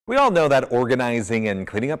We all know that organizing and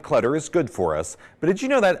cleaning up clutter is good for us, but did you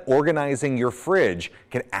know that organizing your fridge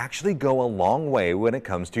can actually go a long way when it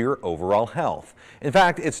comes to your overall health? In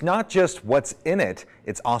fact, it's not just what's in it,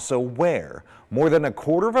 it's also where. More than a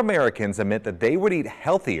quarter of Americans admit that they would eat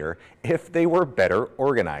healthier if they were better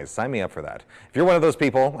organized. Sign me up for that. If you're one of those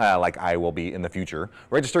people, like I will be in the future,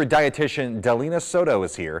 registered dietitian Delina Soto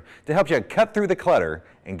is here to help you cut through the clutter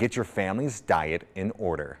and get your family's diet in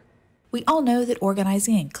order. We all know that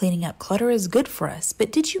organizing and cleaning up clutter is good for us,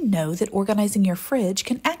 but did you know that organizing your fridge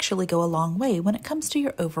can actually go a long way when it comes to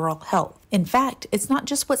your overall health? In fact, it's not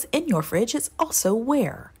just what's in your fridge, it's also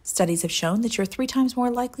where. Studies have shown that you're 3 times more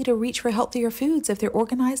likely to reach for healthier foods if they're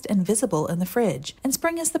organized and visible in the fridge. And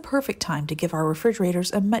spring is the perfect time to give our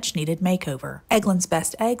refrigerators a much-needed makeover. Eggland's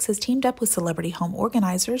Best Eggs has teamed up with celebrity home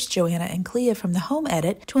organizers Joanna and Clea from The Home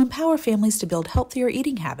Edit to empower families to build healthier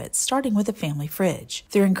eating habits, starting with a family fridge.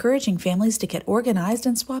 They're encouraging families to get organized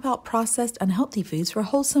and swap out processed, unhealthy foods for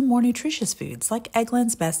wholesome, more nutritious foods like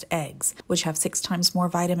Eggland's Best Eggs, which have 6 times more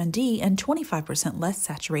vitamin D and 25% less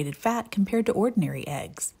saturated fat compared to ordinary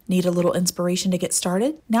eggs. Need a little inspiration to get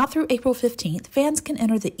started? Now through April 15th, fans can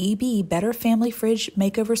enter the EB Better Family Fridge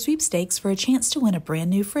Makeover Sweepstakes for a chance to win a brand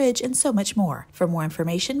new fridge and so much more. For more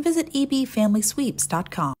information, visit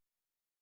ebfamilysweeps.com.